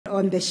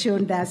on the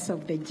shoulders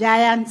of the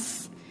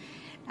giants.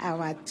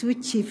 Our two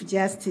Chief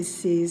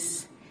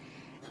Justices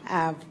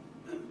have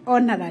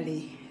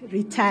honorarily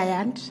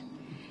retired,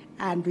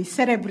 and we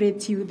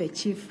celebrate you, the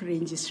Chief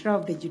Registrar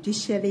of the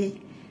Judiciary,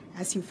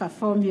 as you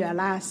perform your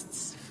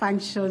last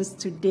functions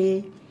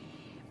today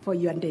for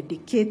your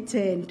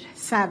dedicated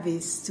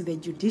service to the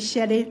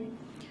judiciary.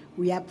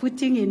 We are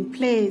putting in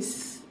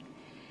place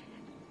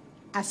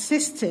a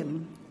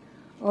system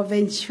of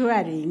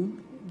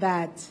ensuring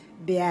that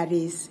there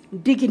is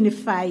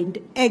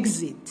dignified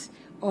exit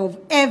of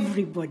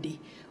everybody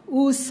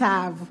who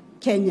serve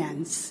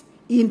Kenyans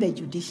in the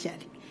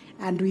judiciary.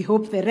 And we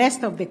hope the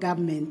rest of the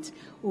government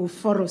will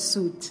follow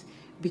suit,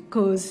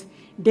 because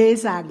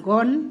days are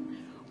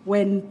gone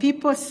when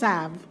people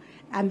serve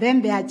and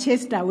then they are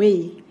chased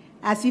away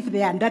as if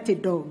they are dirty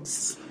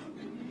dogs.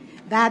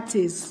 That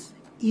is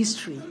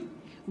history.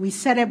 We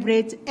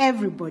celebrate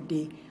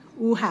everybody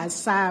who has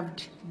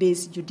served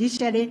this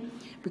judiciary,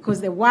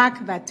 because the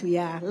work that we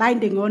are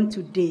lining on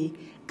today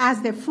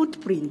has the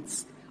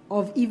footprints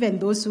of even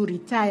those who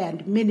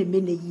retired many,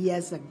 many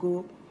years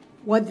ago,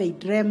 what they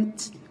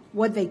dreamt,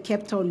 what they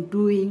kept on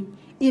doing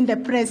in the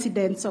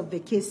precedents of the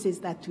cases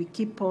that we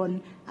keep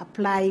on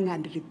applying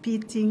and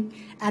repeating,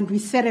 and we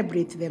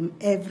celebrate them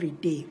every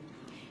day.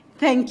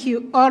 Thank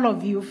you, all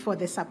of you, for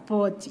the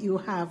support you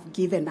have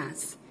given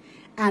us.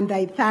 And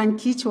I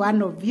thank each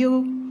one of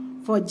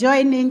you for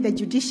joining the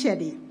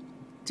judiciary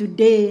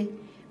today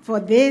for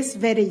this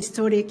very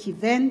historic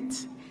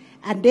event,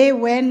 a day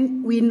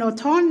when we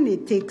not only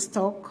take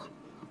stock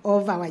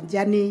of our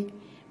journey,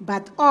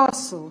 but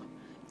also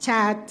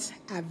chart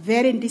a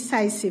very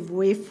decisive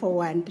way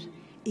forward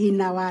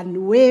in our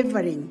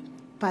unwavering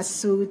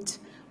pursuit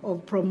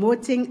of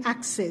promoting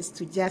access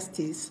to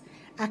justice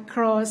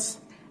across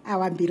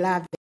our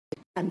beloved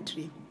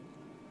country.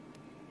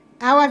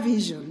 Our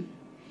vision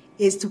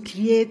is to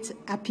create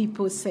a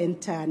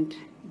people-centered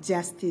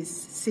justice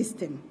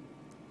system,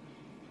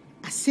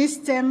 a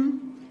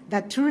system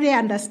that truly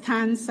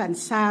understands and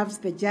serves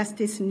the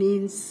justice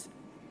needs,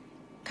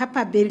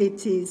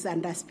 capabilities,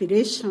 and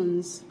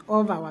aspirations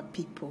of our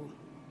people.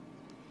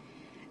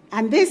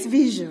 And this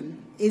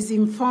vision is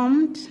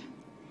informed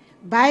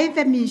by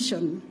the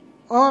mission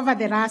over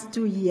the last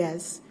 2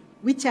 years,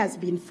 which has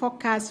been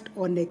focused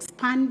on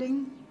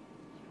expanding,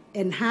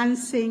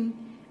 enhancing,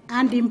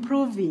 and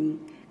improving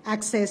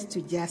access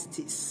to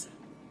justice.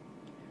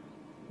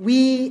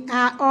 We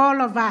are,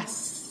 all of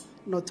us,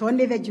 not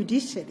only the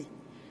judiciary,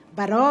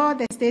 but all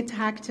the state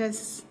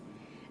actors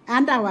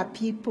and our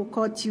people,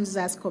 court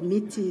users,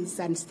 committees,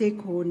 and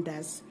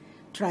stakeholders,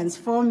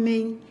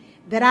 transforming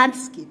the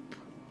landscape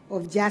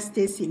of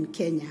justice in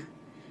Kenya,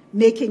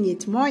 making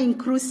it more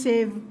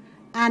inclusive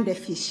and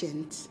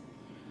efficient.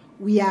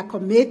 We are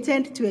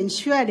committed to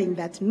ensuring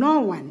that no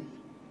one,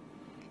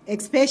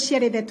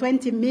 especially the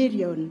 20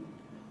 million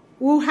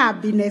who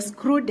have been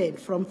excluded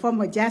from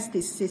formal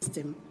justice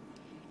system,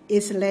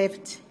 is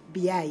left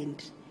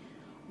behind.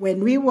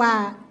 When we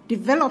were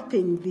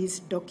developing these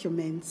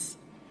documents,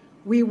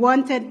 we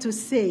wanted to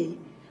say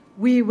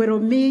we will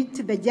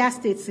meet the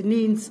justice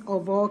needs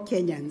of all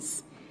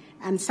Kenyans.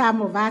 And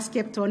some of us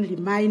kept on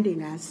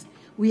reminding us,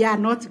 we are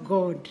not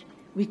God.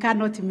 We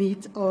cannot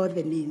meet all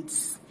the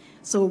needs.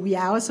 So we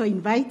are also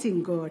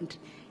inviting God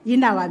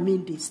in our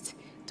midst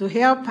to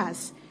help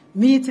us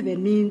meet the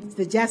needs,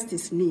 the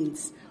justice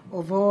needs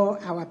of all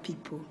our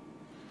people.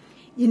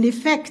 In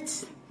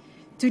effect,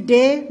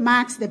 today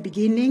marks the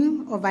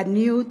beginning of a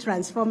new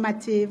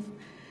transformative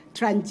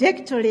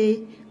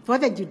trajectory for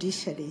the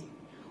judiciary,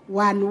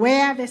 one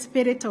where the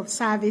spirit of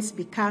service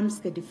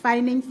becomes the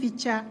defining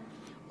feature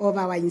of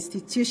our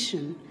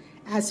institution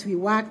as we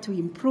work to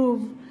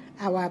improve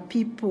our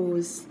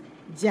people's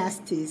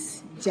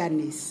justice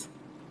journeys.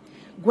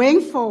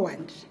 Going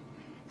forward,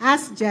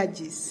 as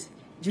judges,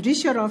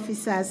 judicial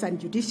officers, and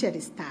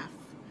judiciary staff,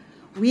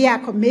 we are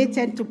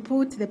committed to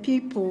put the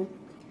people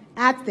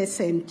at the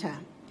center,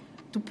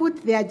 to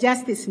put their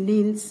justice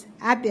needs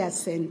at their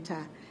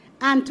center,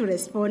 and to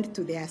respond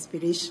to their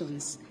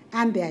aspirations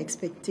and their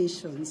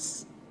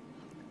expectations.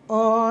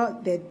 All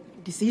the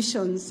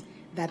decisions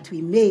that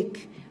we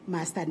make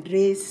must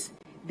address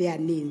their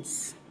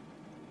needs.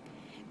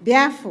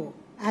 Therefore,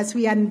 as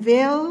we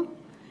unveil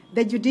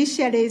the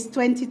Judiciary's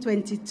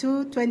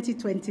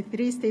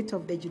 2022-2023 State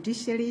of the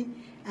Judiciary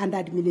and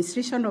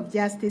Administration of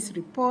Justice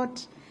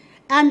report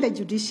and the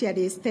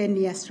Judiciary's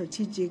 10-year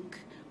strategic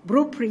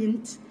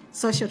blueprint,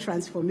 Social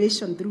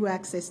Transformation Through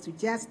Access to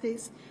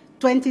Justice,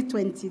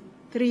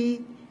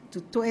 2023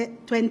 to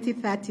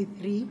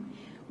 2033,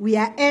 we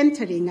are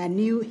entering a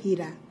new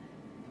era,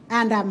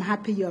 and I'm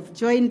happy you have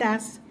joined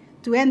us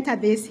to enter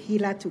this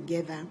era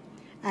together,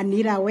 an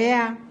era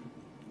where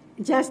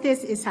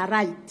justice is a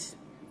right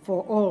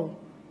for all,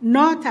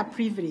 not a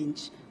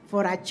privilege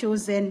for a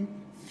chosen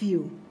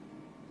few.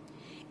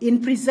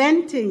 In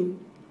presenting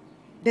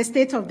the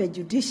State of the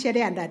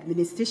Judiciary and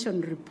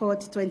Administration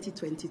Report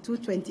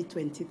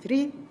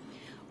 2022-2023,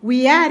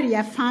 we are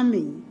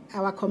reaffirming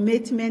our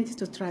commitment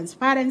to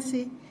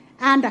transparency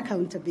and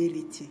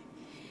accountability.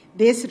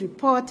 This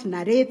report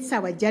narrates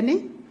our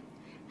journey,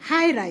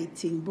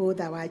 highlighting both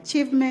our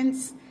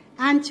achievements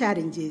and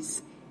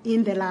challenges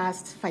in the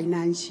last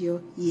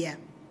financial year.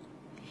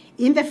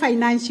 In the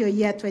financial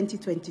year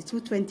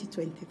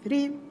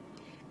 2022-2023,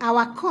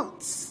 our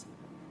courts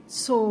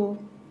saw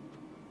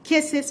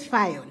cases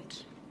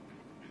filed,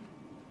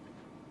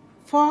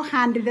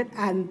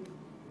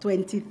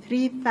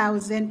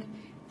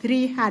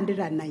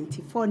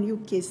 423,394 new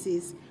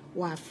cases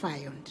were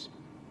filed.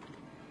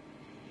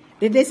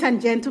 Ladies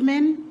and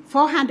gentlemen,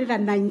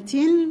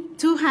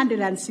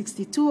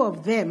 262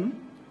 of them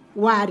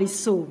were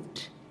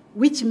resolved,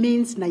 which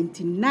means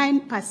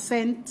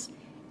 99%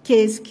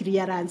 case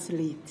clearance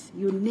rate.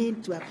 You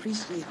need to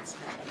appreciate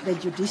the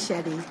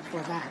judiciary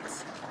for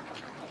that.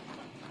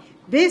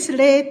 This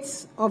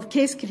rate of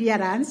case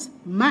clearance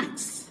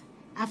marks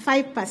a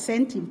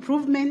 5%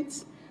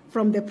 improvement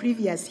from the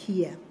previous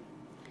year.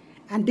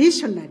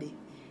 Additionally,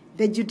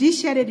 the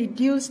judiciary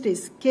reduced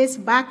its case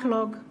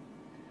backlog,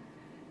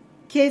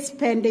 case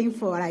pending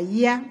for a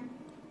year,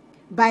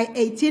 by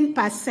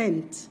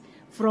 18%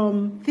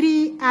 from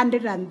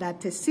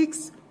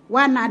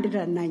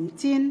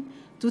 336,119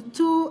 to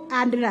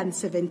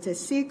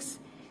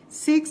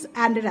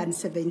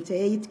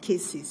 276,678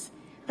 cases.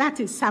 That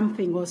is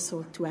something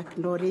also to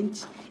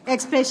acknowledge,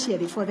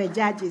 especially for the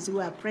judges who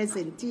are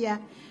present here,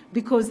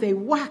 because they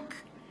work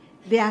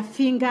their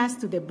fingers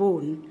to the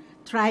bone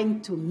trying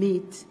to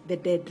meet the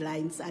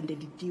deadlines and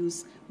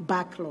reduce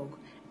backlog.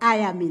 I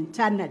am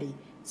internally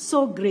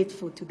so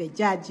grateful to the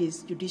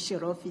judges,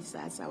 judicial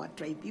officers, our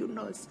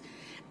tribunals,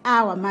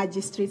 our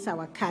magistrates,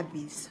 our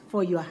caddies,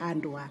 for your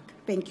handwork.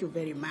 Thank you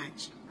very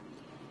much.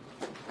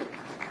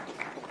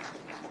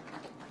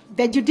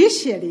 The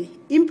judiciary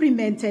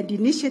implemented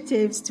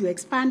initiatives to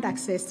expand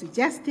access to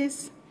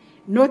justice,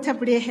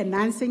 notably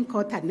enhancing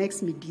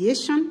court-annexed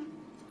mediation.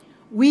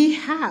 We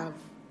have,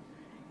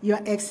 Your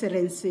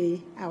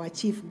Excellency, our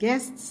chief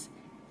guests,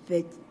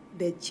 the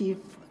Chief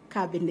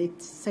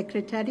Cabinet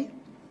Secretary,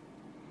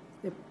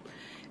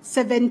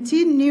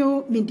 17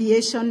 new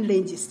mediation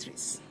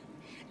registries,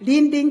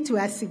 leading to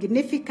a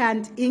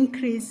significant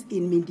increase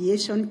in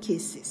mediation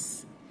cases.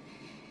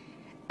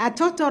 A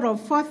total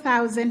of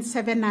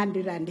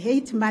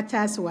 4,708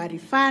 matters were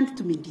referred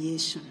to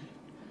mediation,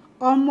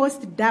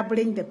 almost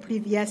doubling the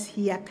previous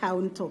year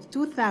count of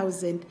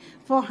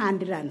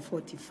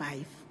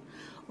 2,445.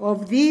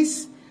 Of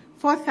these,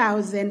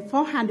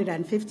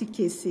 4,450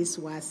 cases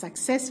were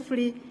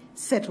successfully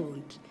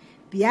settled.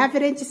 The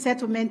average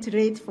settlement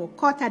rate for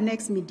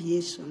court-annexed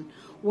mediation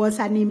was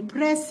an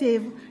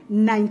impressive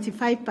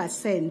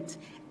 95%,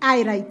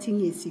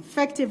 highlighting its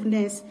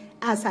effectiveness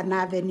as an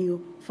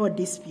avenue for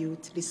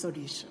dispute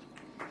resolution.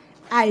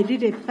 I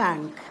really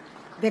thank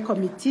the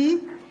committee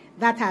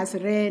that has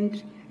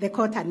led the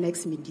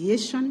court-annexed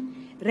mediation,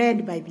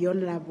 led by the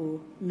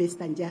Honorable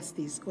Mr.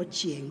 Justice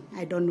Ochieng.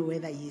 I don't know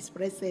whether he is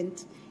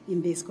present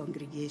in this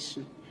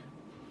congregation,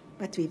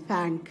 but we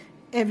thank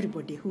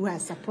everybody who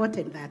has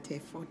supported that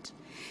effort.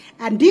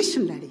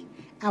 Additionally,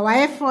 our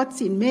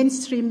efforts in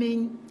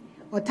mainstreaming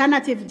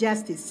alternative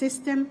justice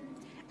system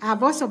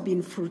have also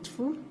been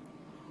fruitful.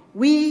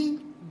 We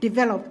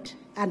developed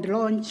and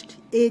launched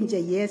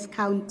NJS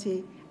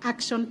county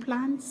action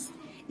plans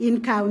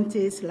in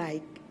counties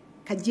like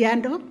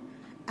Kajiado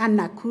and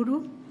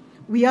Nakuru.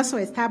 We also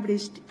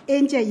established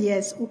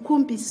NJS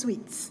Ukumbi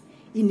suites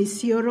in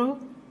Isiolo,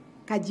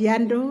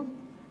 Kajiado,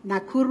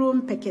 Nakuru,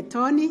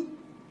 Mpeketoni,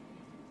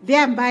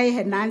 thereby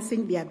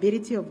enhancing the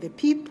ability of the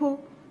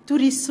people to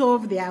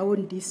resolve their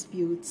own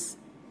disputes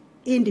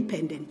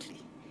independently.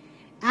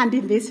 And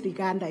in this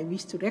regard, I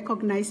wish to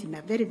recognize in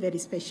a very, very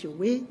special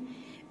way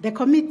the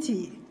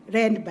committee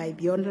led by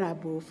the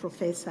Honorable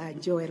Professor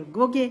Joel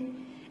Goge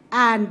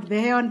and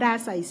the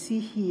elders I see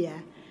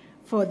here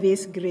for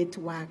this great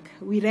work.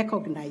 We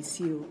recognize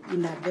you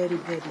in a very,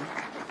 very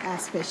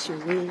special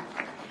way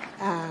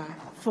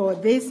for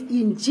this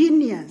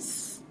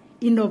ingenious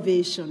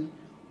innovation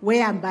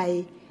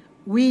whereby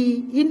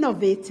we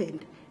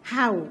innovated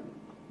how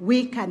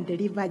we can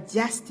deliver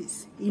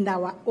justice in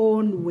our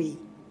own way.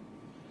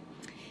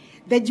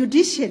 The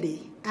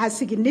judiciary has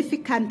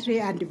significantly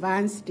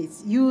advanced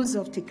its use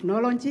of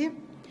technology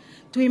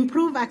to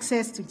improve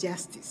access to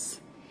justice.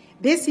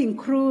 This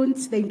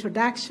includes the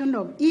introduction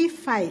of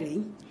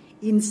e-filing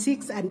in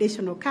 6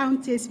 additional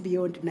counties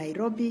beyond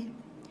Nairobi,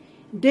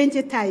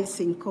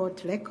 digitizing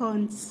court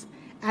records,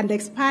 and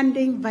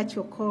expanding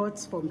virtual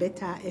courts for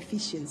better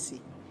efficiency,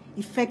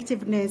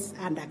 effectiveness,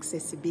 and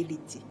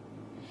accessibility.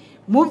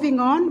 Moving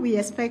on, we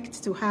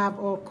expect to have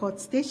all court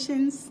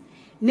stations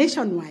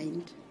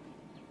nationwide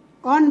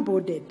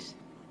onboarded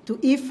to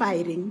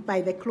e-filing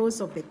by the close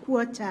of the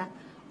quarter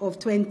of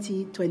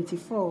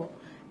 2024,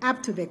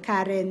 up to the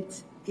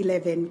current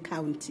 11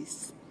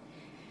 counties.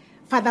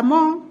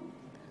 Furthermore,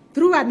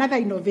 through another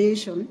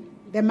innovation,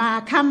 the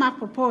Mahakama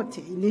Popote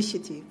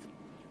initiative,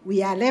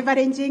 we are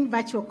leveraging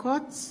virtual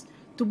courts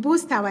to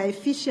boost our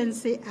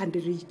efficiency and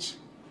reach.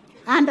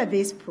 Under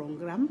this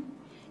program,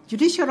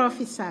 judicial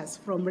officers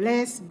from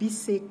less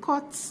busy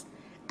courts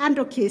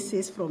handle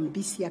cases from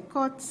busier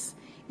courts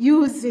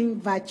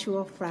using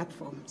virtual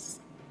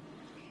platforms.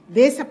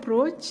 This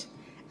approach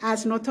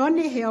has not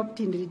only helped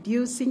in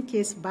reducing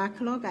case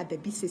backlog at the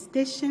busy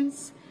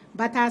stations,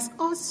 but has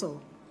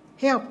also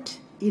helped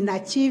in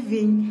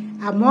achieving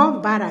a more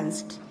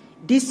balanced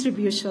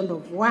distribution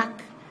of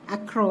work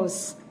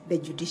across the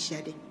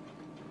judiciary.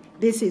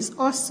 This is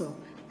also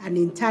an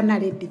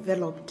internally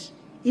developed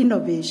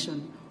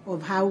innovation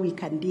of how we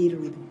can deal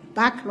with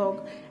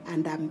backlog,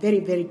 and I'm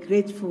very, very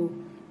grateful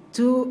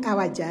to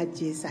our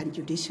judges and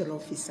judicial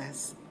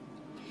officers.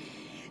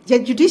 The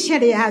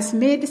judiciary has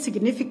made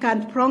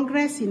significant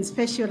progress in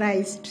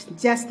specialized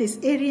justice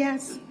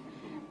areas,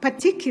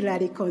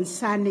 particularly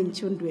concerning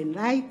children's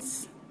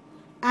rights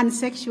and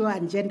sexual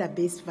and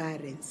gender-based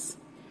violence.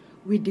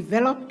 We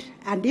developed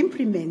and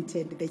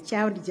implemented the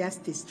Child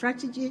Justice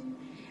Strategy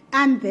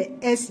and the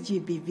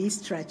SGBV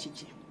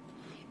strategy.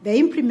 The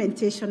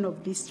implementation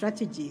of these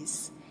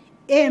strategies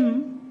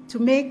aim to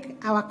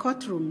make our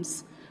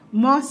courtrooms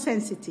more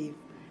sensitive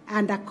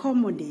and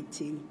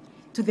accommodating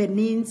to the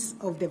needs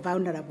of the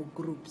vulnerable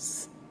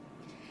groups.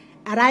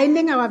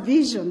 Aligning our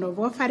vision of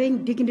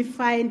offering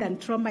dignified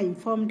and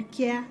trauma-informed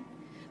care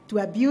to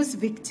abuse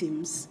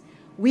victims,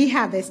 we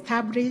have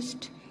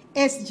established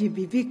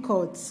SGBV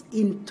courts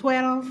in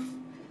 12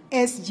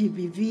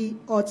 SGBV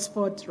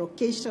hotspot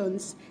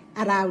locations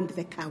around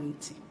the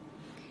county.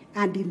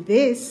 And in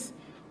this,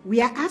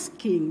 we are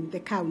asking the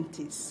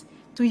counties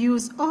to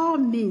use all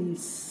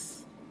means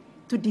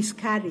to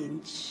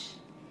discourage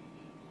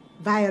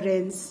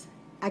violence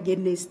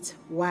against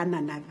one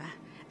another.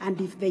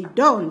 And if they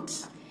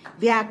don't,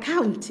 their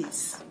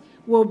counties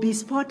will be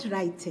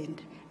spotlighted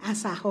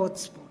as a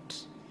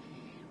hotspot.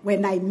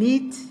 When I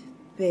meet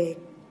the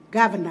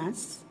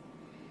governors,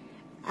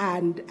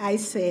 and I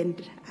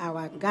send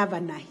our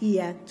governor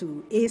here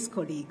to his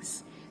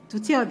colleagues to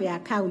tell their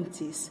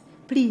counties,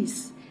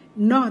 please,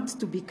 not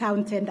to be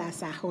counted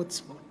as a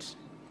hotspot.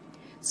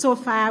 So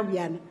far, we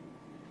are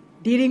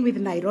dealing with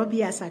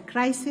Nairobi as a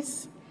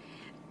crisis,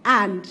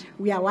 and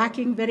we are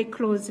working very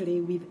closely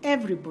with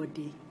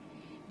everybody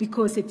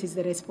because it is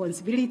the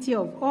responsibility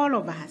of all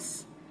of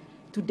us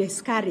to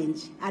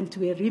discourage and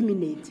to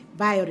eliminate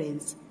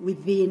violence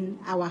within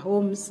our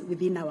homes,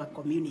 within our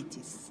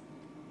communities.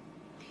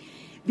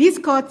 These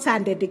courts are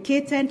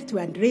dedicated to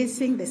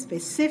addressing the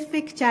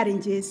specific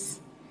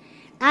challenges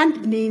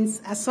and needs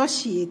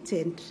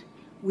associated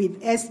with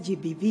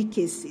SGBV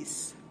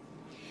cases.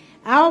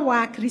 Our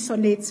work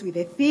resonates with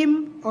the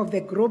theme of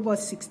the global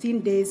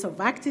 16 days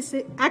of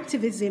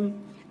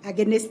activism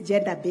against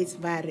gender-based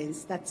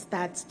violence that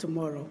starts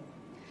tomorrow.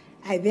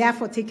 I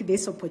therefore take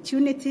this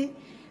opportunity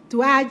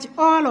to urge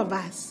all of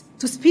us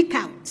to speak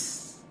out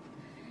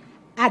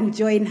and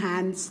join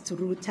hands to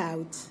root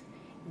out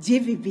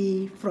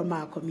GBV from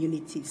our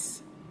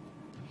communities.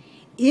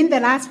 In the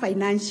last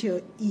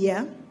financial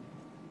year,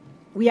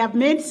 we have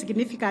made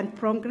significant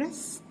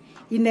progress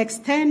in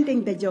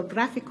extending the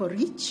geographical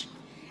reach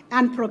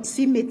and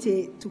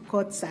proximity to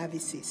court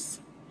services.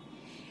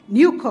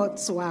 New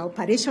courts were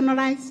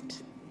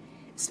operationalized,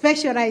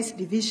 specialized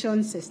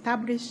divisions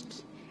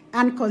established,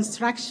 and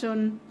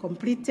construction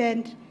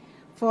completed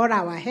for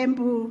our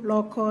Embu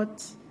Law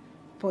Court,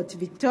 Port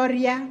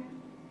Victoria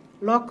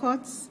Law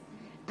Courts.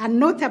 A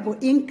notable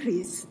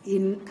increase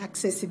in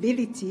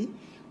accessibility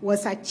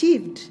was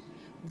achieved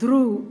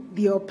through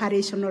the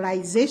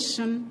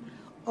operationalization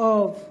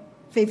of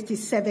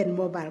 57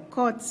 mobile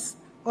courts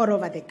all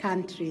over the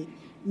country,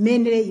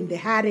 mainly in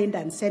the arid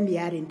and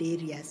semi-arid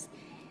areas,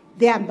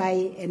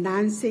 thereby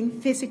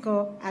enhancing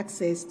physical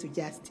access to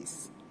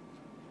justice.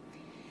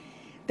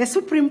 The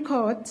Supreme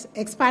Court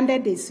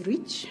expanded its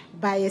reach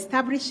by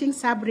establishing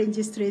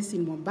sub-registries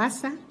in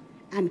Mombasa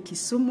and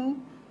Kisumu,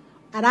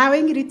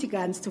 allowing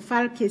litigants to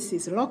file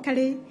cases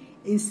locally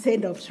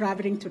instead of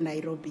traveling to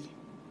Nairobi.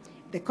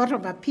 The Court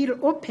of Appeal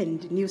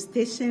opened new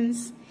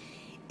stations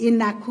in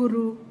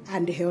Nakuru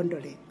and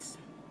Eldoret.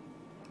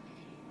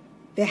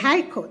 The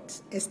High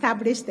Court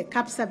established the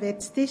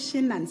Kapsabet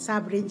station and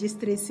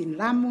sub-registries in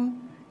Lamu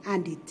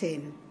and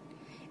Iten.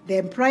 The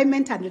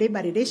Employment and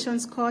Labor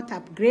Relations Court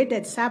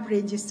upgraded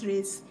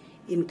sub-registries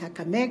in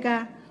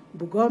Kakamega,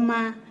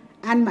 Bungoma,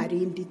 and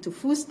Malindi to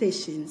full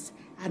stations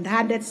and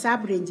added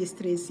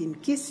sub-registries in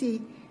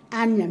Kisii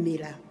and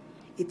Nyamira.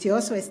 It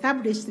also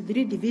established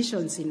 3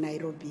 divisions in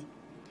Nairobi: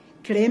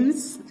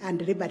 Claims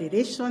and Labor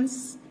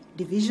Relations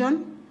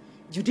Division,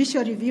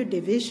 Judicial Review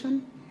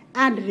Division,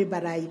 and Labor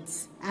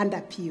Rights and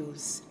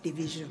Appeals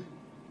Division.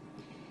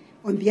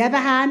 On the other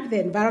hand, the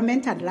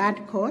Environment and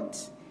Land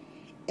Court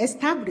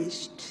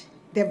established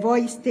the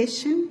Voi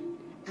Station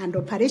and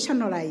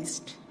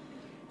operationalized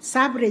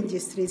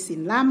sub-registries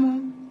in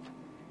Lamu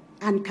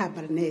and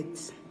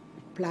Kabarnet,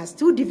 plus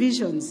 2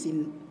 divisions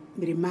in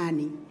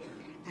Milimani.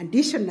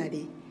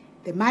 Additionally,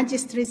 the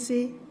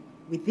magistracy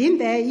within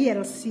the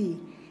ELC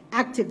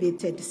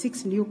activated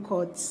 6 new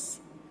courts.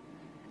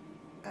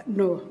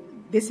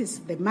 This is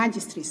the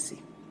magistracy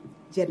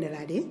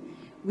generally,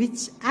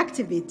 which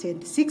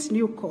activated 6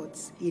 new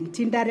courts in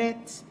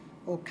Tinderet,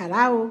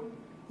 Okarao,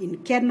 in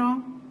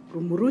Keno,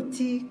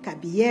 Rumuruti,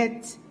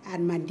 Kabiet,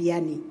 and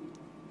Mandiani.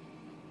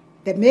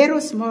 The Meru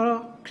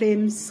Small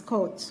Claims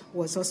Court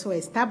was also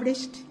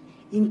established,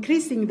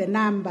 increasing the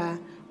number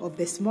of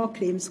the small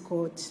claims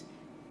court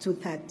to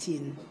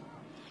 13.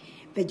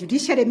 The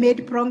judiciary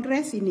made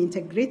progress in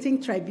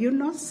integrating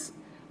tribunals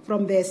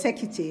from the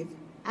executive,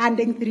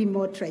 adding 3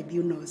 more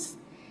tribunals: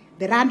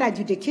 the Land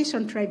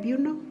Adjudication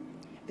Tribunal,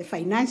 the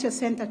Financial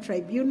Center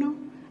Tribunal,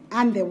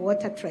 and the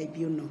Water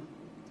Tribunal,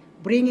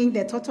 bringing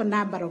the total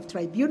number of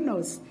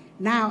tribunals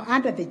now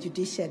under the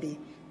judiciary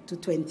to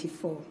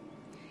 24.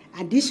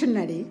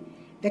 Additionally,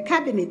 the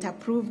Cabinet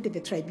approved the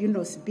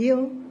Tribunals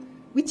Bill,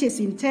 which is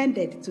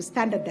intended to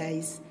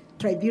standardize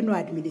tribunal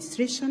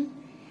administration,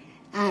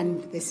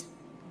 and the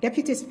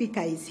Deputy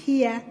Speaker is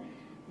here.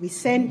 We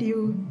send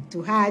you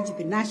to urge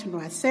the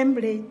National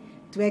Assembly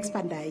to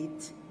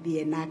expedite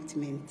the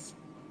enactment.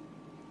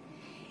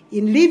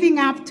 In living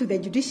up to the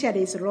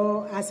judiciary's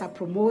role as a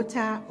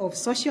promoter of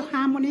social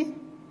harmony,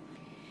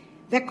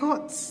 the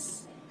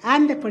courts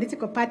and the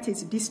political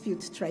parties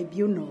dispute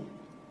tribunal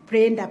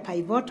played a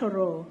pivotal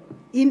role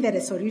in the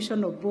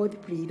resolution of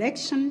both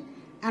pre-election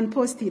and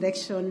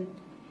post-election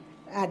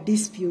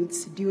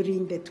disputes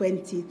during the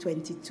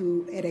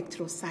 2022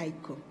 electoral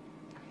cycle.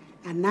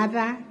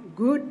 Another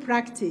good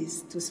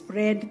practice to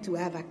spread to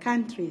other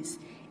countries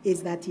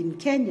is that in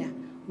Kenya,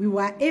 we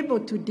were able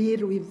to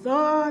deal with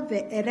all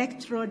the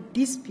electoral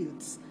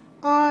disputes,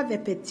 all the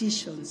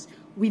petitions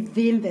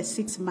within the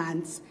 6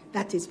 months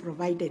that is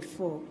provided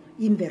for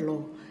in the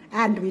law,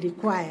 and we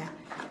require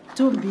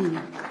to be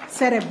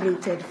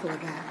celebrated for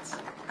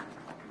that.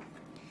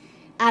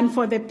 And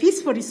for the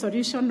peaceful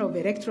resolution of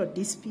electoral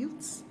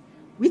disputes,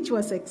 which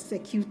was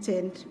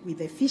executed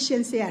with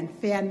efficiency and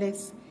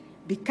fairness,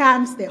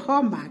 becomes the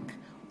hallmark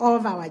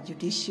of our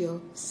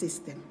judicial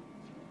system.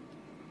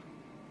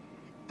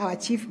 Our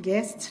chief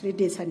guest,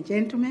 ladies and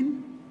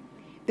gentlemen,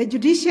 the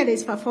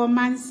judiciary's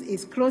performance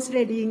is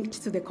closely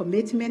linked to the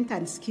commitment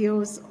and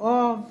skills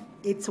of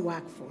its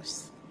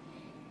workforce,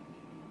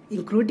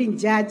 including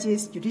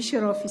judges,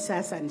 judicial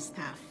officers, and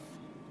staff.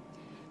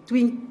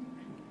 To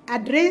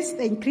address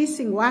the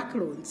increasing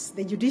workloads,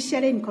 the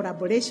judiciary, in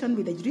collaboration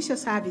with the Judicial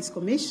Service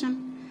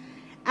Commission,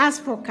 has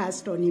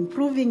focused on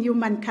improving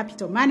human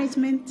capital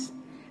management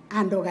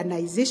and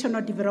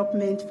organizational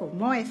development for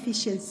more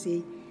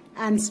efficiency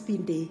and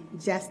speedy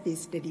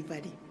justice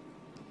delivery.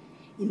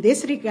 In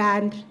this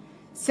regard,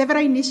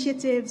 several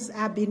initiatives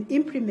have been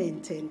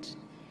implemented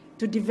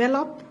to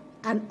develop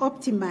and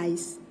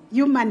optimize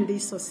human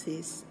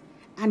resources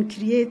and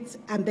create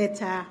a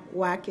better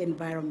work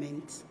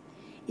environment.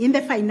 In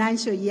the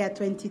financial year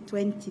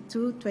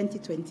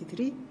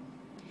 2022-2023,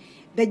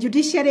 the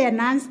judiciary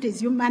enhanced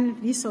its human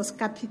resource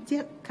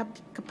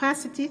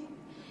capacity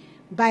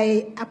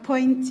by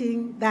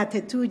appointing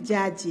 32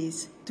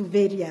 judges to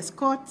various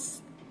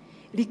courts,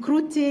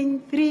 recruiting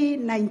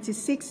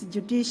 396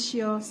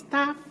 judicial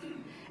staff,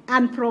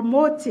 and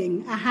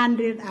promoting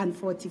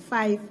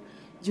 145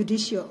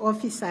 judicial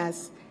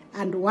officers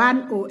and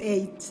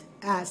 108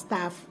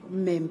 staff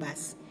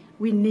members.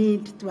 We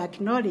need to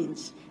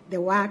acknowledge the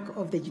work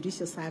of the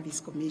Judicial Service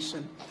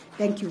Commission.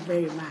 Thank you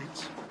very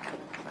much.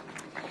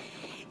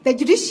 The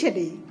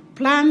judiciary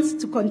plans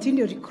to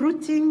continue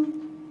recruiting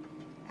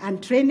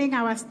and training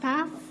our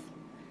staff,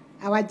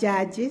 our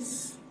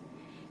judges,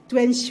 to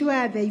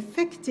ensure the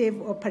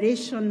effective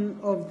operation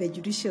of the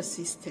judicial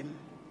system.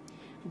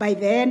 By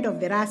the end of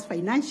the last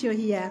financial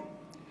year,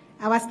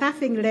 our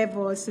staffing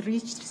levels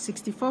reached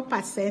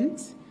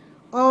 64%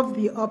 of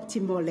the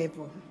optimal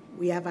level.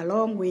 We have a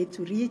long way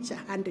to reach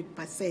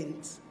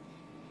 100%.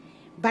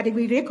 But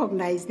we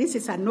recognize this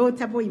is a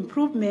notable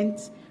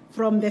improvement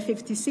from the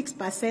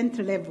 56%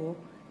 level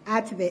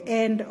at the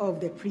end of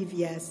the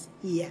previous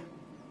year.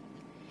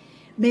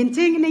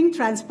 Maintaining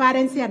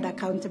transparency and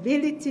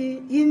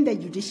accountability in the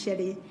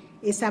judiciary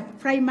is a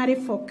primary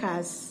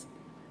focus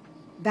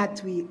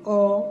that we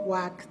all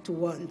work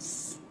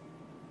towards.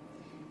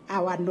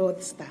 Our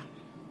North Star.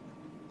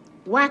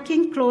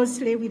 Working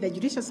closely with the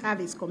Judicial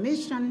Service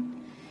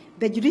Commission,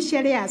 the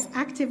judiciary has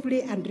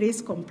actively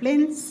addressed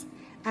complaints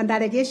and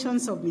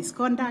allegations of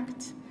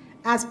misconduct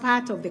as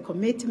part of the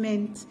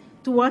commitment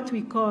to what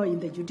we call in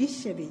the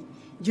judiciary,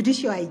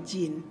 judicial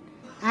hygiene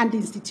and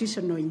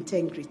institutional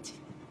integrity.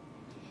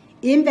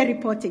 In the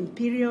reporting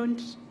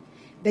period,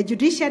 the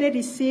judiciary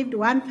received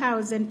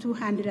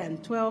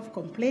 1,212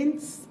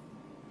 complaints,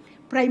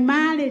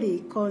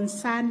 primarily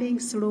concerning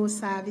slow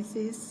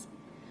services,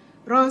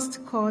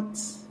 lost court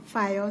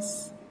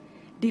files,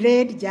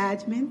 delayed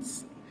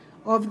judgments.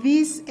 Of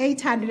these,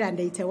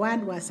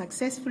 881 were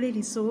successfully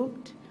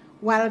resolved,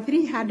 while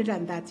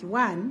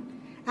 331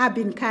 have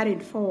been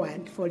carried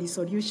forward for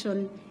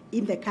resolution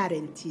in the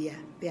current year.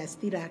 They are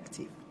still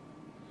active.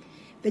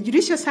 The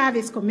Judicial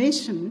Service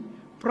Commission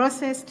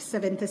processed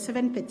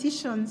 77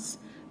 petitions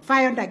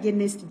filed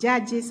against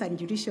judges and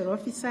judicial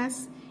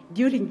officers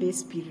during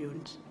this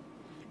period.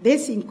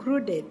 This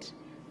included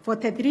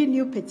 43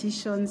 new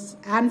petitions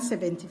and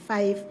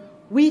 75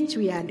 which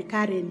we had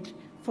carried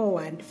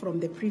forward from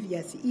the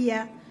previous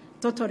year,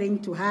 totaling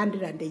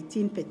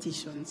 218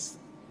 petitions.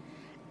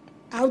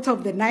 Out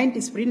of the 9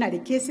 disciplinary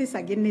cases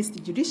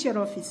against judicial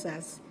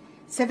officers,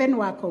 7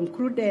 were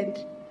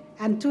concluded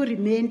and 2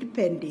 remained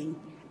pending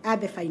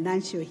at the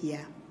financial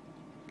year.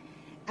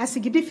 A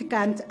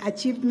significant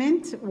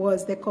achievement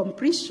was the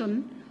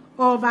completion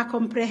of a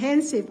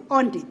comprehensive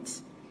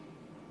audit,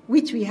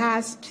 which we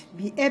asked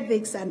the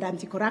Ethics and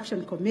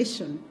Anti-Corruption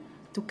Commission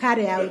to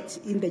carry out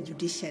in the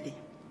judiciary.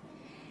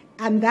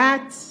 And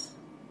that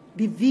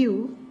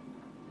review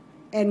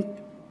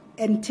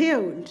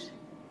entailed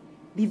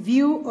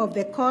review of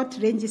the court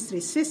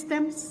registry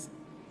systems.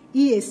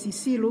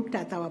 EACC looked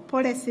at our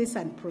policies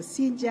and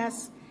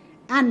procedures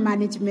and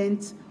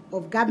management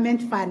of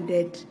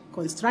government-funded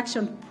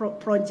construction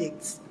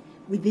projects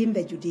within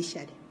the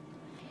judiciary.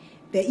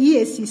 The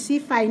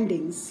EACC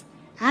findings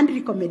and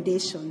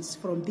recommendations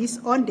from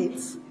these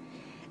audits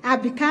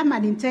have become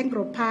an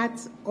integral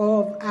part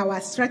of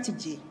our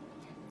strategy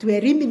to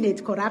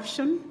eliminate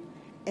corruption,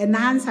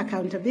 enhance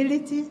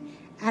accountability,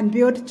 and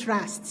build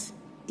trust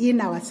in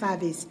our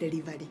service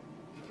delivery.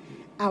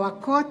 Our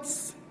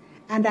courts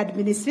and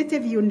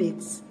administrative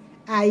units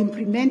are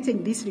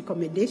implementing these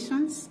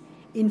recommendations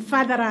in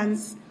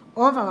furtherance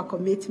of our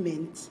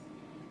commitment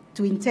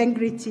to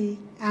integrity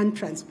and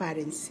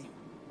transparency.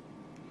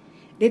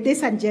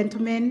 Ladies and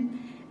gentlemen,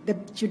 the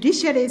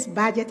judiciary's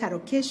budget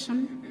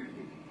allocation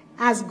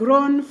has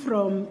grown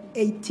from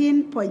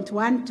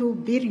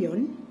 18.12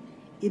 billion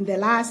in the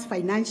last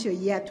financial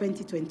year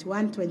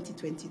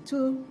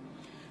 2021-2022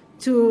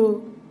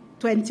 to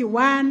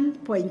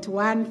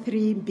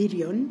 21.13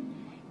 billion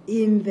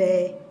in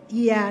the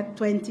year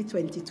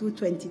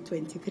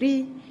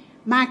 2022-2023,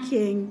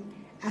 marking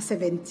a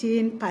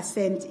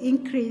 17%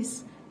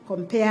 increase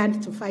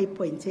compared to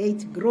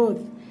 5.8%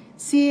 growth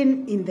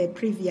seen in the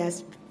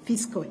previous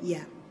fiscal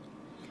year.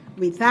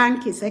 We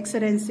thank His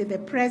Excellency the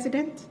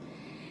President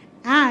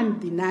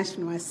and the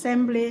National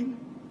Assembly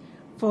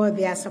for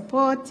their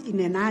support in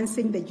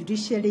enhancing the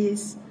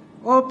judiciary's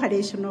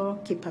operational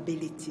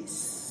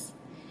capabilities.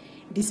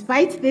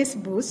 Despite these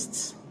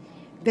boosts,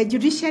 the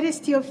judiciary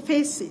still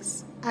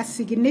faces a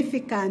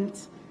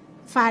significant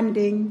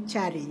funding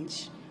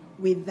challenge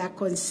with a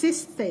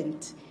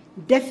consistent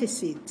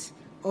deficit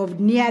of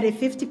nearly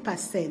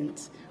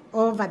 50%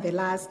 over the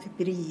last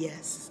 3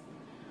 years.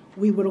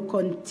 We will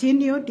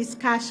continue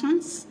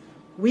discussions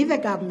with the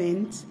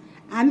government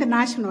and the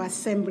National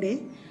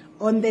Assembly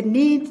on the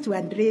need to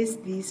address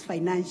these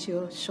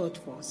financial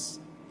shortfalls.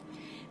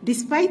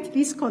 Despite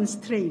these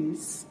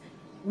constraints,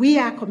 we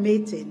are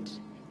committed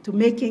to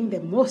making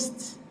the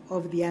most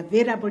of the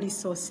available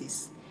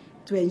resources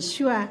to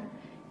ensure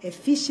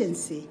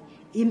efficiency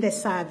in the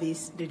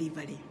service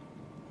delivery.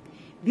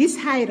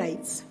 These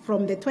highlights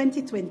from the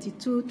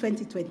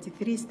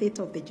 2022-2023 State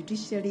of the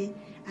Judiciary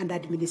and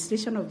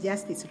Administration of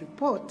Justice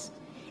report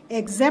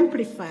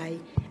exemplify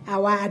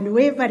our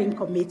unwavering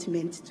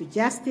commitment to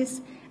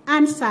justice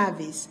and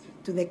service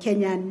to the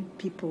Kenyan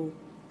people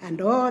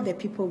and all the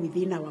people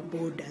within our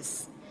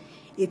borders.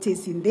 It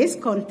is in this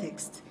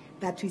context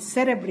that we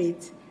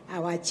celebrate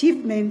our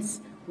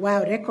achievements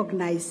while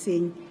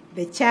recognizing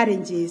the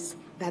challenges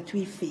that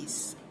we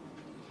face.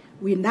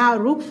 We now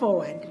look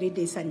forward,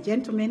 ladies and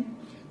gentlemen,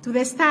 to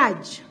the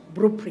STARGE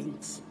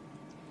blueprint.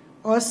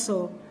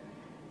 Also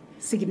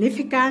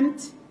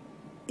significant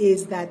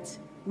is that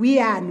we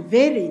are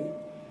unveiling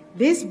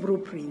this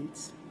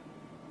blueprint.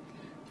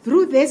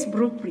 Through this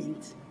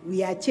blueprint,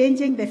 we are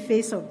changing the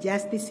face of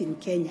justice in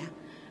Kenya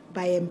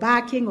by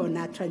embarking on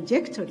a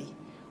trajectory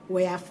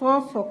where our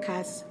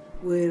focus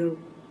will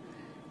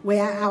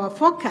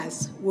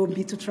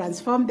be to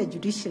transform the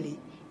judiciary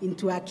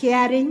into a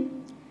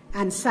caring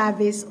and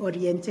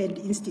service-oriented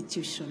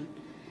institution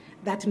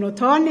that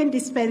not only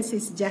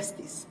dispenses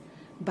justice,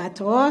 but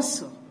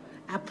also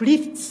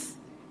uplifts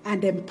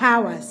and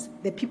empowers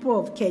the people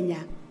of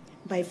Kenya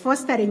by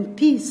fostering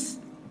peace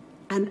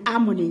and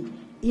harmony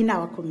in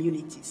our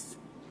communities.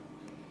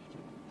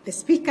 The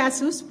speakers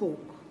who spoke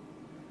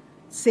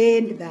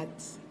said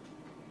that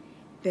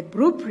the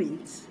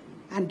blueprint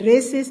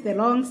addresses the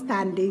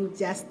long-standing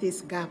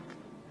justice gap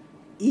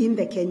in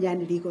the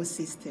Kenyan legal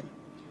system,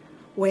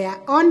 where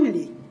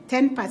only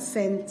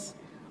 10%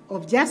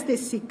 of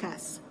justice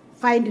seekers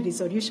find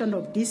resolution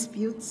of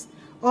disputes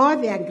or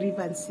their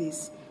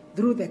grievances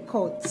through the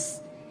courts,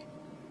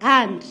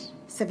 and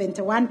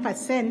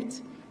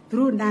 71%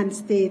 through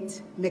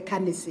non-state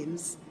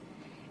mechanisms,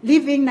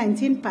 leaving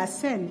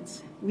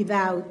 19%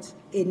 without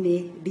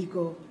any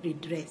legal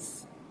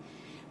redress.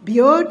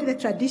 Beyond the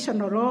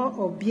traditional law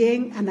of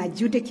being an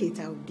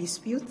adjudicator of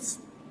disputes,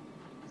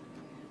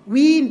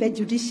 we in the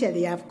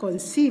judiciary have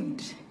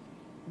conceived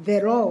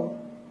the law.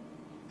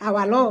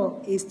 Our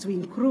law is to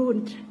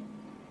include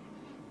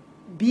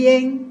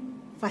being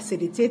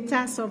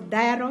facilitators of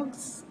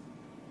dialogues.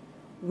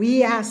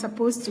 We are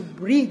supposed to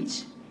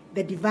bridge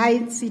the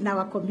divides in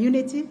our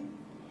community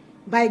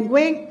by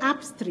going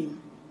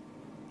upstream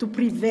to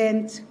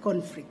prevent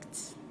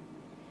conflicts.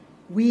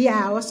 We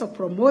are also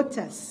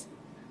promoters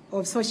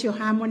of social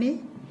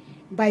harmony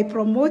by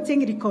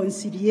promoting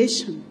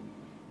reconciliation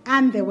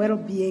and the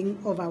well-being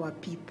of our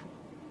people.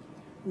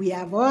 We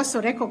have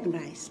also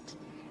recognized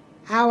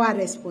our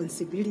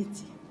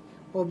responsibility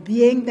of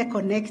being the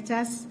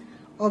connectors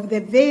of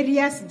the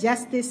various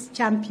justice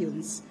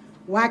champions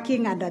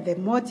working under the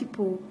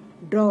multiple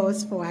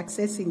doors for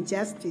accessing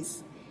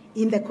justice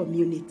in the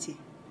community.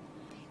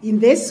 In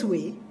this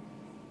way,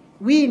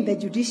 we in the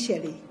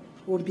judiciary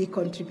will be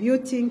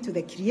contributing to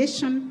the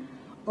creation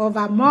of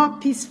a more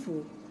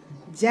peaceful,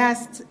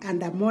 just,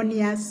 and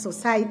harmonious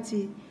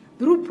society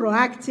through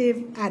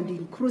proactive and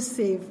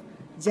inclusive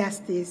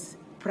justice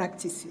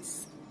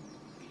practices.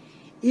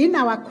 In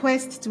our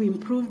quest to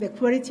improve the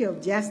quality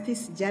of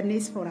justice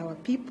journeys for our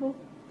people,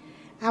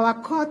 our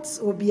courts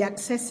will be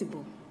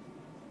accessible.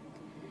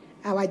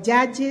 Our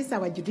judges,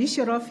 our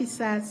judicial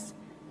officers,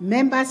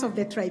 members of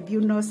the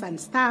tribunals, and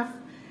staff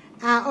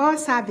are all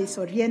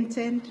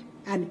service-oriented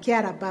and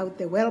care about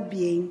the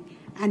well-being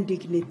and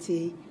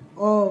dignity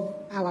of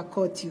our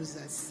court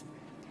users.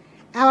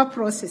 Our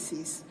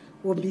processes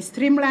will be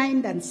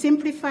streamlined and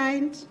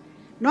simplified,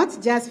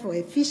 not just for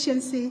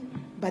efficiency,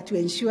 but to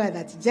ensure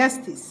that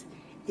justice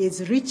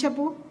is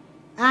reachable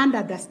and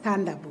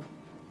understandable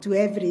to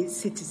every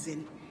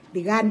citizen,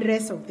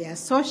 regardless of their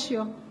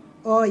social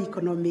or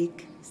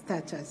economic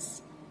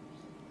status.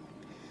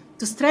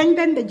 To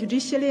strengthen the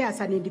judiciary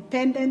as an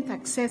independent,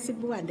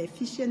 accessible, and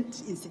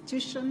efficient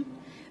institution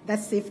that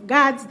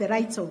safeguards the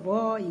rights of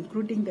all,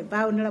 including the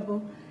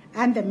vulnerable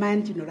and the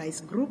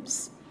marginalized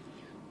groups,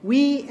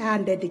 we are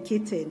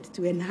dedicated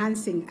to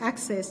enhancing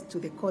access to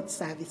the court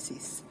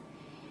services.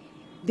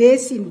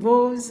 This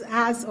involves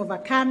us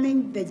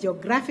overcoming the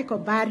geographical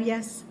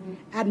barriers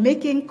and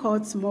making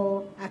courts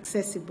more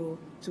accessible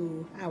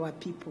to our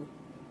people.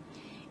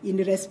 In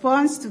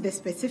response to the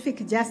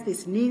specific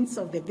justice needs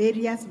of the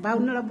various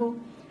vulnerable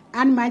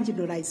and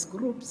marginalized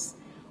groups,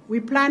 we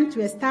plan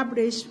to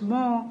establish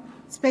more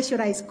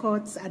specialized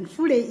courts and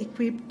fully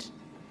equip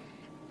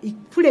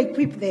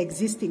the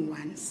existing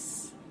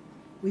ones.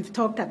 We've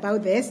talked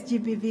about the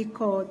SGBV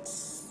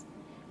courts.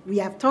 We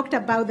have talked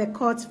about the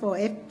courts for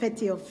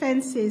petty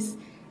offenses,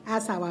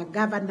 as our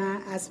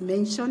governor has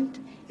mentioned,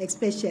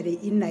 especially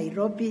in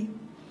Nairobi.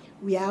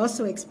 We are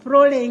also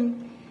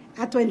exploring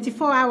a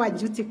 24-hour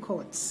duty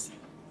courts.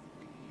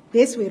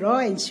 This will all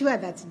ensure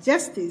that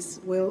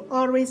justice will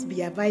always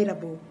be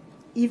available,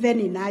 even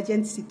in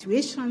urgent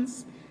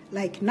situations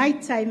like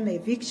nighttime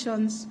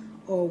evictions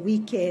or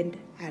weekend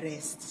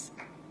arrests.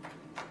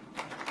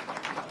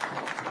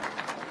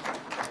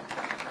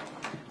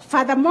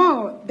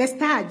 Furthermore, the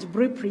STARJ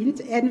blueprint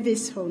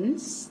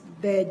envisions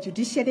the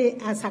judiciary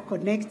as a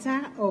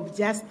connector of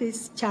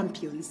justice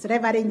champions,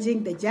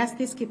 leveraging the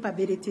justice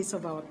capabilities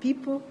of our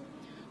people.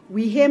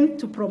 We aim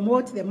to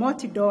promote the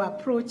multi-door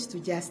approach to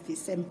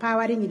justice,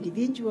 empowering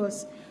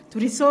individuals to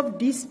resolve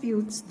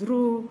disputes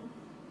through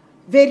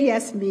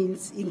various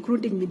means,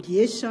 including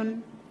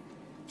mediation,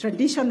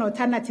 traditional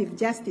alternative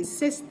justice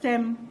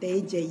system,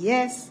 the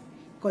AJS,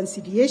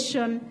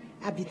 conciliation,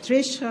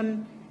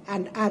 arbitration,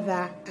 and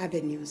other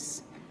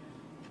avenues.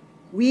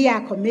 We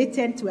are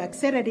committed to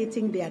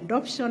accelerating the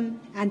adoption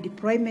and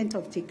deployment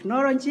of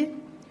technology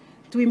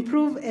to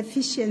improve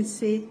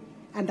efficiency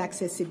and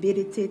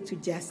accessibility to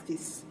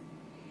justice.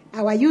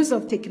 Our use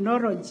of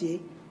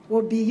technology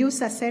will be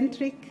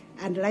user-centric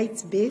and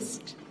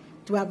rights-based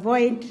to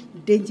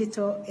avoid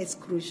digital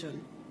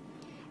exclusion.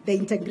 The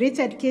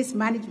integrated case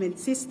management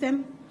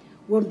system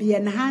will be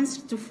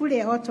enhanced to fully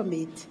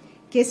automate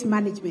case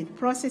management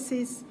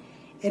processes,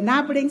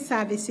 enabling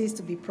services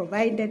to be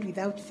provided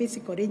without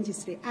physical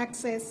registry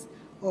access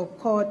or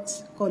court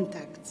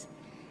contact.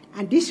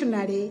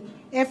 Additionally,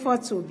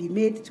 efforts will be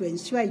made to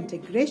ensure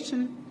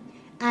integration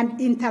and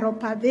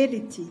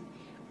interoperability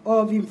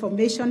of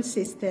information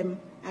systems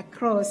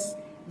across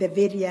the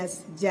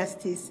various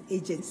justice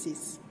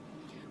agencies.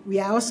 We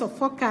are also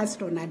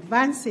focused on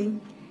advancing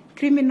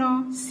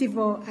criminal,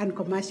 civil, and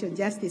commercial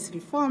justice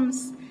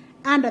reforms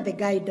under the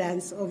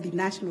guidance of the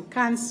National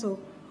Council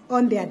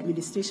on the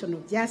Administration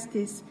of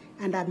Justice,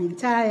 and I'm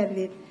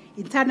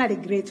internally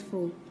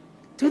grateful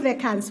to the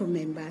council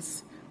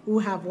members who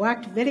have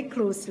worked very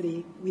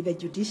closely with the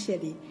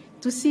judiciary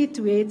to see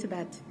to it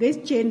that this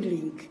chain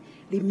link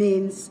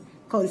remains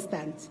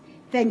constant.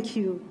 Thank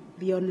you,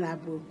 the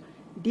Honorable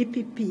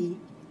DPP,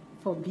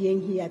 for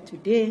being here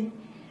today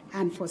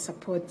and for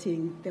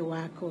supporting the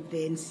work of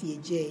the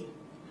NCAJ.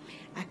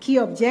 A key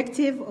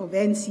objective of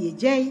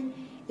NCAJ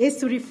is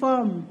to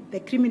reform the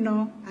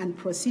criminal and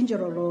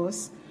procedural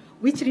laws,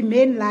 which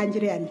remain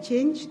largely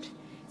unchanged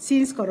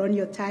since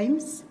colonial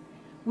times.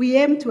 We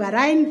aim to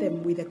align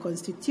them with the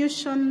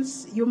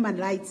Constitution's human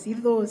rights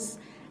ethos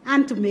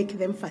and to make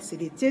them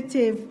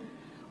facilitative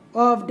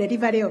of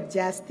delivery of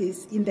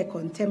justice in the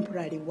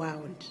contemporary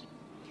world.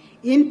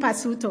 In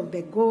pursuit of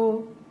the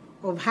goal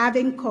of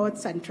having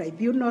courts and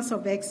tribunals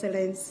of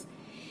excellence,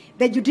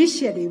 the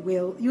judiciary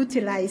will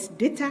utilize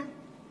data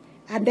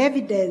and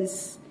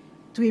evidence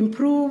to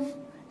improve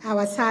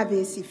our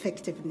service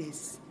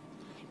effectiveness.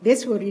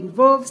 This will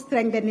involve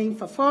strengthening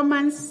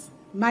performance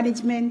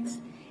management,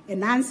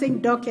 enhancing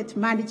docket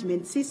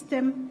management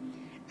system,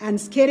 and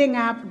scaling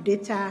up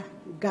data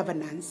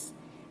governance.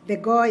 The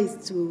goal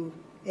is to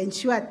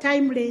ensure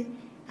timely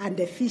and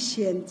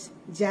efficient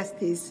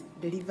justice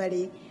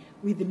delivery,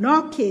 with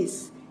no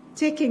case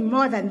taking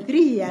more than 3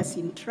 years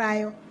in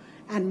trial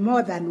and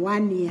more than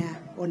 1 year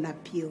on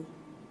appeal.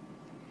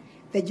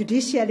 The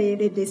judiciary,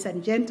 ladies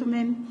and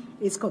gentlemen,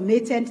 is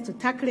committed to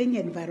tackling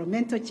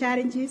environmental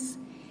challenges,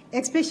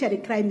 especially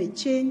climate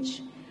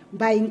change,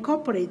 by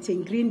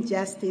incorporating green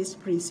justice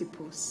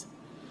principles.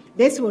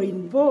 This will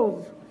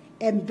involve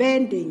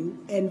embedding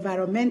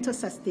environmental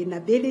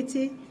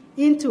sustainability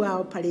into our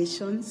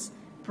operations,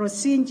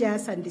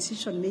 procedures, and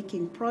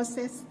decision-making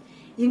process,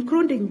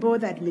 including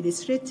both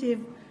administrative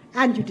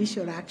and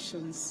judicial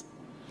actions.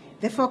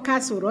 The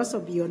focus will also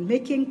be on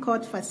making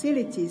court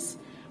facilities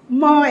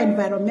more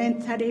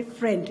environmentally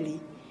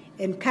friendly,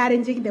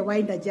 encouraging the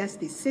wider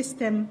justice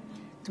system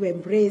to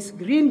embrace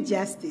green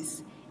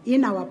justice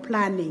in our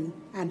planning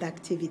and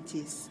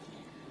activities.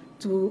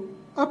 To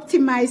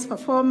optimize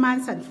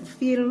performance and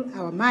fulfill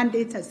our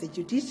mandate as the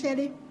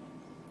judiciary,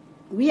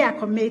 we are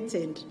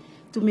committed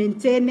to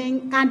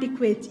maintaining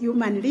adequate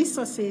human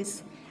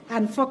resources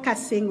and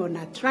focusing on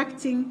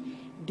attracting,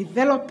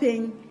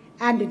 developing,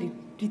 and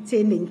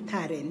retaining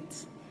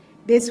talent.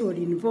 This will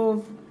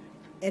involve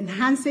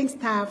enhancing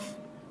staff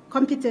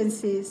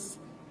competencies,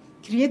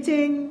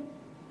 creating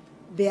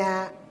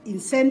their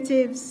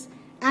incentives,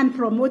 and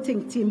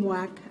promoting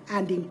teamwork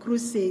and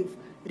inclusive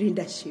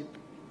leadership.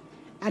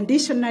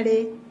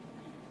 Additionally,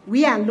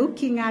 we are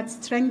looking at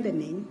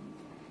strengthening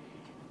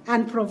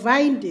and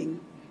providing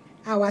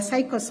our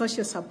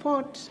psychosocial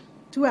support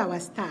to our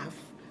staff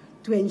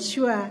to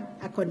ensure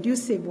a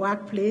conducive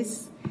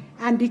workplace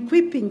and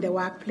equipping the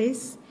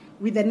workplace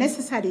with the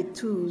necessary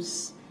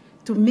tools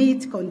to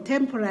meet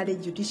contemporary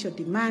judicial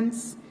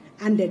demands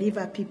and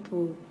deliver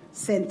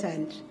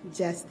people-centered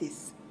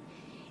justice.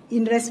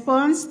 In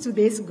response to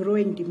this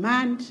growing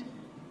demand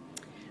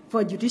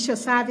for judicial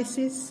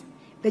services,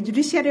 the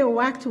judiciary will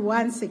work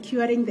towards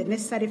securing the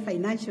necessary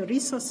financial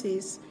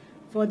resources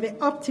for the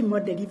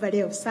optimal delivery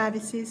of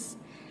services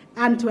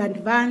and to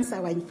advance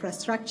our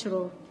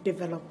infrastructural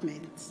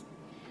development.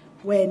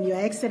 When Your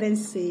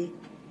Excellency,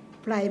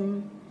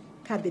 Prime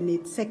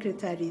Cabinet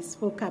Secretary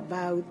spoke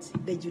about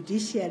the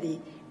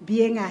judiciary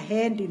being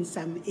ahead in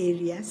some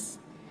areas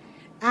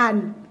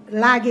and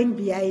lagging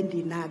behind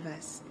in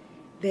others,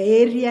 the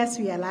areas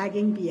we are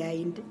lagging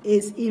behind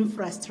is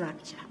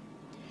infrastructure.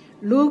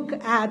 Look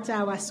at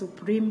our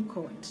Supreme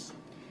Court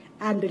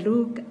and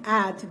look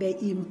at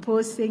the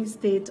imposing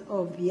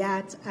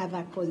state-of-the-art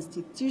other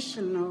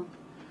constitutional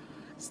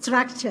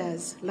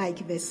structures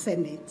like the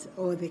Senate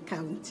or the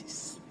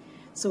counties.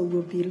 So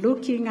we'll be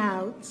looking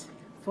out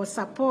for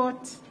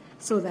support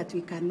so that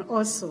we can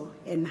also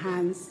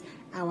enhance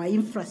our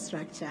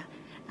infrastructure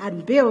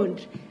and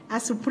build a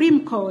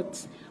Supreme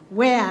Court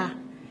where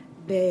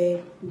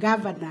the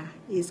governor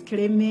is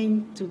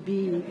claiming to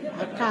be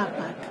a car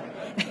park.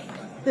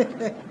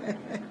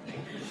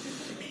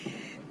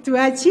 To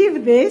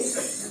achieve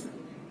this,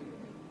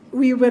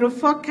 we will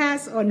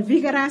focus on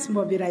vigorous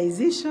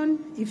mobilization,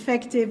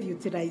 effective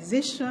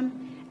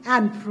utilization,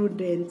 and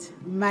prudent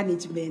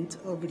management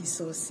of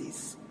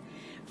resources.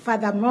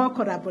 Furthermore,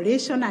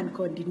 collaboration and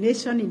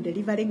coordination in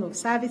delivering of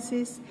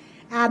services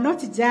are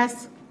not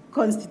just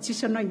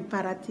constitutional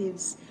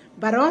imperatives,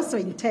 but also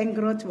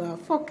integral to our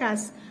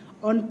focus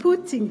on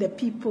putting the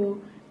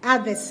people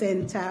at the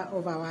center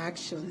of our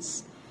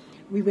actions.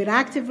 We will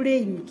actively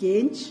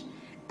engage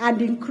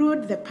and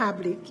include the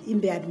public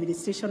in the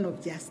administration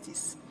of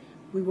justice.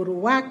 We will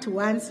work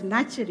towards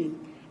nurturing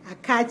a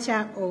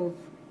culture of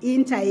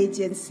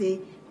interagency,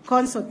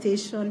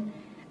 consultation,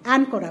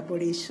 and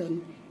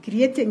collaboration,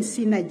 creating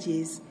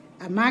synergies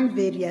among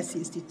various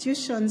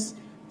institutions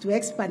to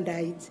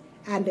expedite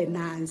and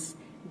enhance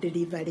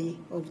delivery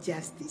of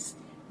justice.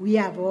 We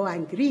have all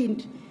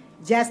agreed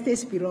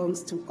justice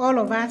belongs to all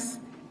of us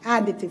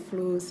and it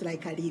flows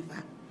like a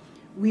river.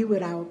 We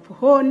will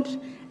uphold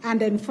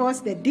and enforce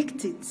the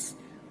dictates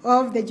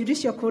of the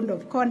Judicial Code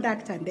of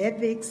Conduct and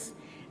Ethics,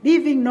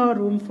 leaving no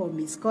room for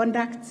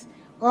misconduct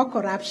or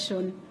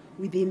corruption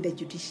within the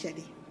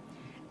judiciary.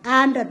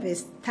 Under the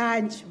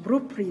STARGE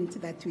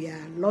blueprint that we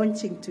are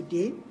launching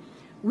today,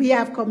 we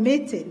have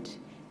committed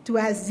to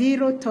a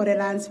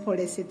zero-tolerance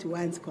policy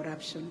towards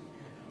corruption.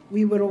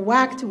 We will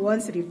work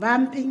towards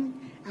revamping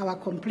our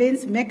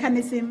complaints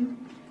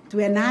mechanism to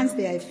enhance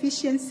their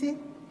efficiency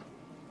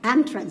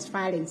and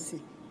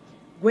transparency.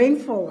 Going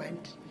forward,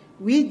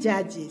 we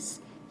judges,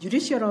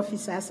 judicial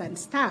officers, and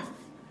staff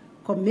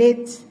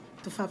commit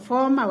to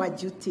perform our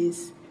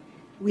duties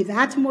with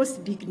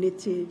utmost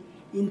dignity,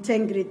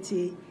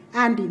 integrity,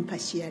 and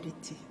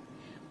impartiality.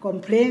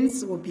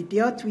 Complaints will be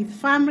dealt with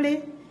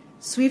firmly,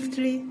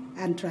 swiftly,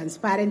 and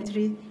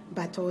transparently,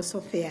 but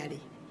also fairly.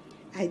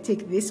 I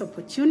take this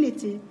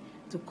opportunity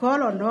to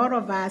call on all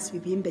of us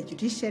within the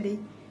judiciary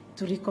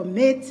to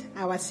recommit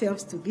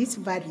ourselves to these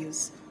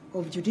values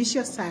of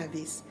judicial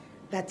service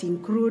that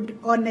include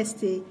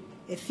honesty,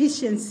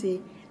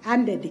 efficiency,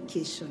 and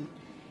dedication,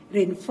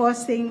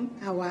 reinforcing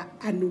our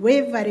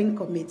unwavering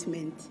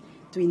commitment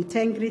to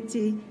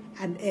integrity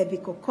and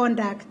ethical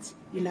conduct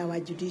in our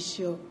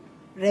judicial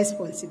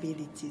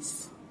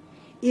responsibilities.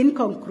 In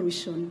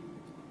conclusion,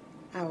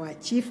 our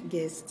chief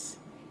guests,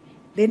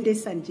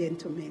 ladies and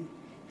gentlemen,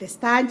 the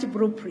STARS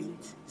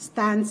blueprint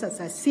stands as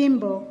a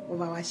symbol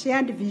of our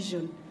shared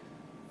vision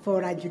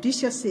for a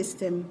judicial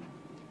system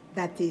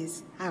that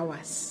is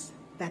ours,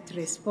 that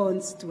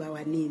responds to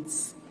our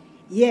needs.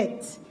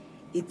 Yet,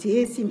 it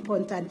is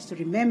important to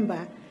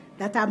remember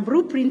that a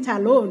blueprint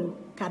alone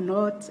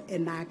cannot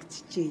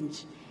enact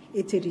change.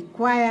 It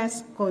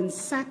requires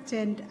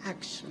concerted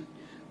action,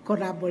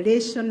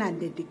 collaboration, and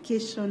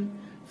dedication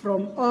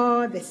from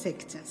all the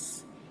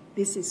sectors.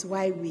 This is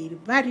why we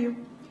value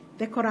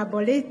the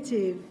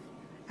collaborative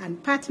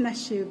and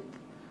partnership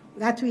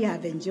that we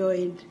have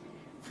enjoyed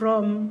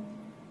from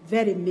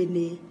very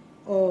many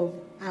of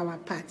our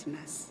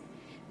partners.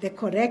 The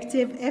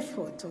collective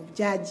effort of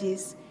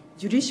judges,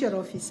 judicial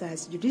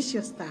officers,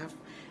 judicial staff,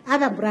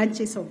 other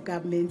branches of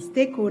government,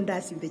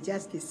 stakeholders in the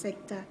justice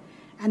sector,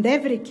 and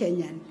every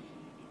Kenyan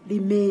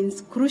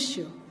remains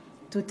crucial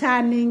to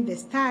turning the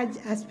STARS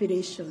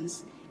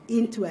aspirations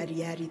into a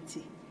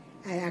reality.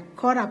 I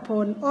call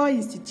upon all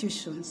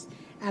institutions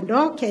and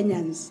all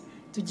Kenyans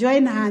to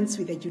join hands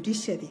with the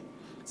judiciary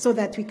so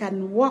that we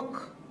can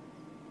walk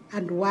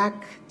and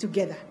work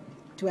together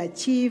to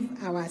achieve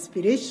our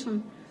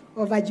aspiration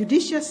of a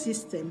judicial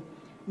system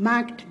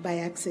marked by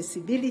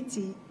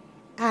accessibility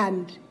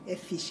and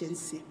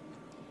efficiency.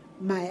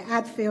 My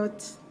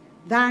heartfelt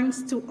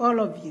thanks to all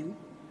of you,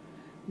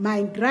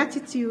 my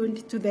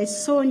gratitude to the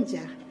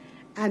Sonja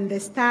and the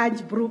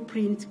STARS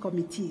blueprint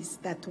committees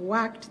that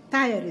worked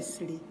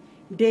tirelessly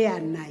day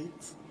and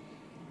night.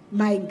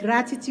 My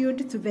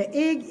gratitude to the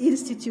Hague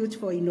Institute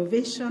for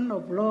Innovation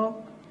of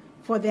Law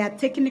for their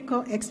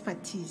technical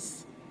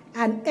expertise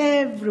and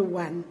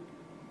everyone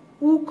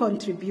who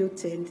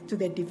contributed to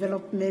the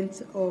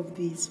development of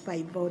these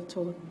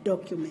pivotal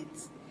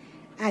documents.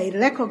 I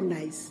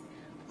recognize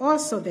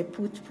also the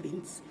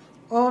footprints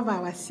of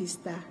our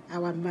sister,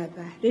 our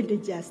mother, Lady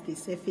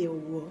Justice Efe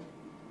Owo,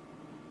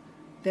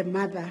 the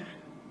mother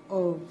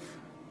of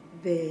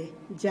the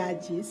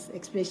judges,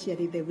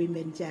 especially the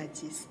women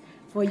judges,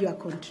 for your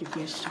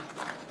contribution.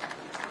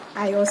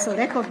 I also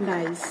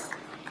recognize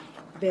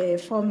the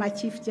former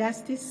Chief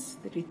Justice,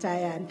 the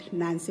retired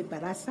Nancy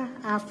Barasa.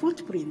 Our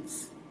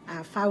footprints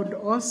are found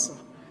also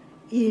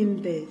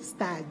in the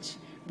STARS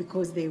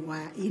because they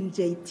were in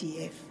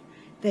JTF.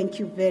 Thank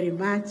you very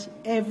much,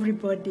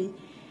 everybody.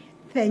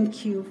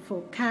 Thank you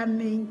for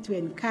coming to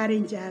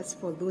encourage us,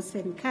 for those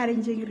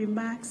encouraging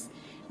remarks.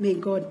 May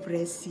God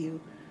bless you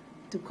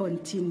to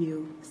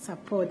continue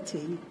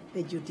supporting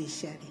the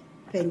judiciary.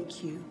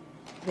 Thank you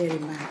very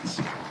much.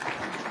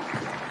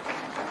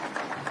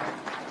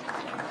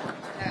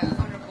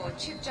 Honorable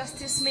Chief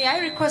Justice, may I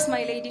request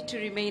my lady to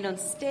remain on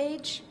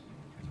stage?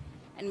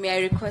 And may I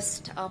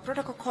request our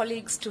protocol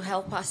colleagues to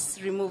help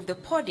us remove the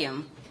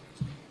podium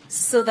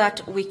so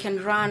that we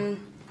can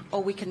run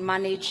or we can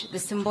manage the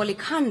symbolic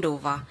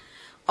handover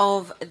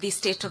of the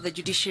State of the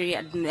Judiciary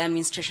and the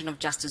Administration of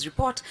Justice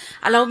report.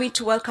 Allow me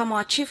to welcome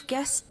our chief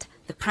guest,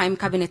 the Prime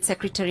Cabinet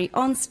Secretary,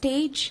 on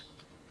stage.